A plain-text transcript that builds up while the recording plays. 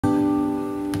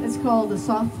called A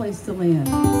Soft Place to Land.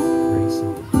 Great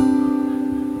song.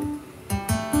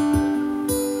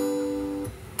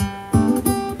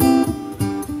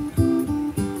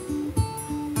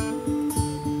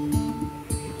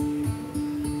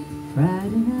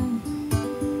 Friday night,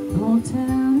 the whole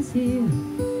town is here.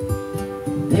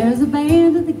 There's a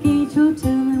band at the Gage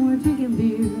Hotel and we're drinking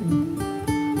beer.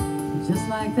 Just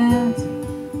like that,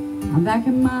 I'm back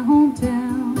in my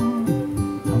hometown.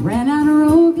 I ran out of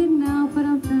road getting out, but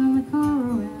I'm turning the car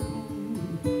around.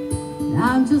 And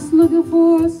I'm just looking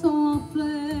for a soft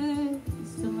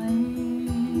place to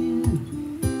land.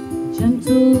 A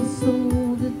gentle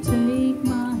soul to take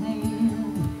my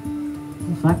hand.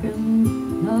 If I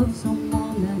can love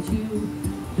someone that you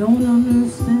don't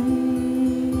understand,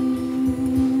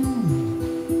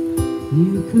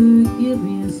 you could give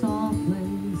me a soft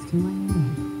place to land.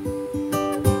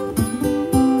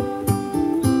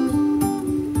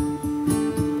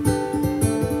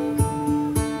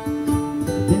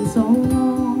 Been so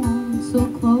long, so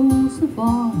close to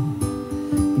fall.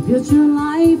 You built your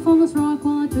life on this rock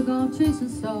while I took off chasing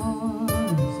stars.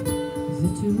 Is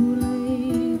it too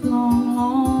late? Long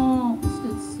lost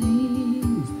it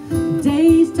seems. The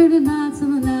days turn to nights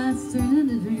and the nights turn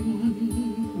into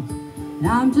dreams.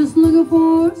 Now I'm just looking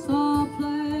for a soft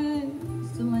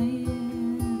place to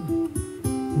land.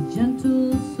 A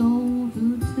gentle soul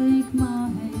to take my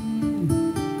hand.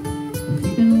 If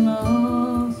you can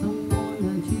love someone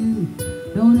that you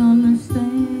don't understand,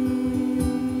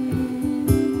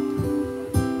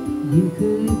 you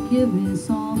could give me a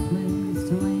soft place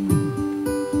to land.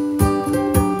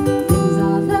 Things I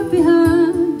left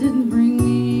behind didn't bring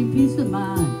me peace of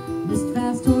mind. Missed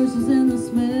fast horses and the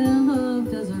smell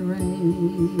of desert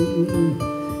rain.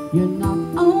 You're not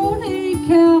only a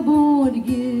cowboy to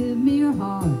give me your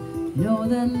heart. You know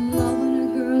that loving a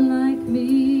girl like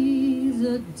me is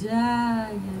a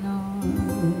dying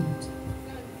art.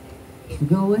 So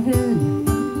go ahead,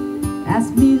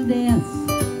 ask me to dance.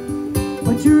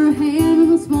 Put your hand on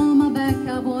the small of my back,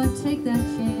 cowboy, take that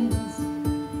chance.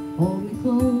 Hold me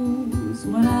close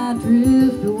when I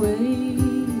drift away.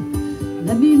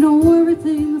 Let me know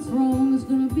everything that's wrong is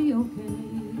gonna be okay.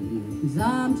 'Cause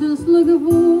I'm just looking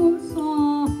for a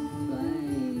soft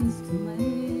place to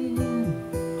land.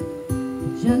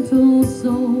 A gentle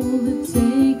soul to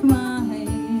take my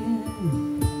hand.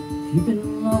 If you can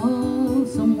love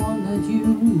someone that you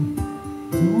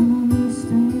don't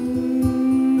understand,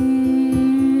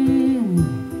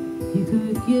 you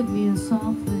could give me a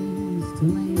soft place to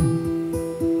land.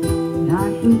 And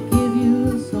I could give you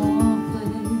a soft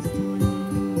place to land.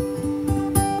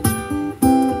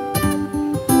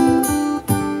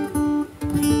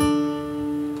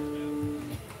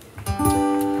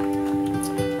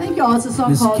 Thank you all. It's a song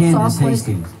Miss called Candace Soft Place,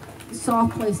 Hastings.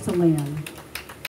 Soft Place to Land.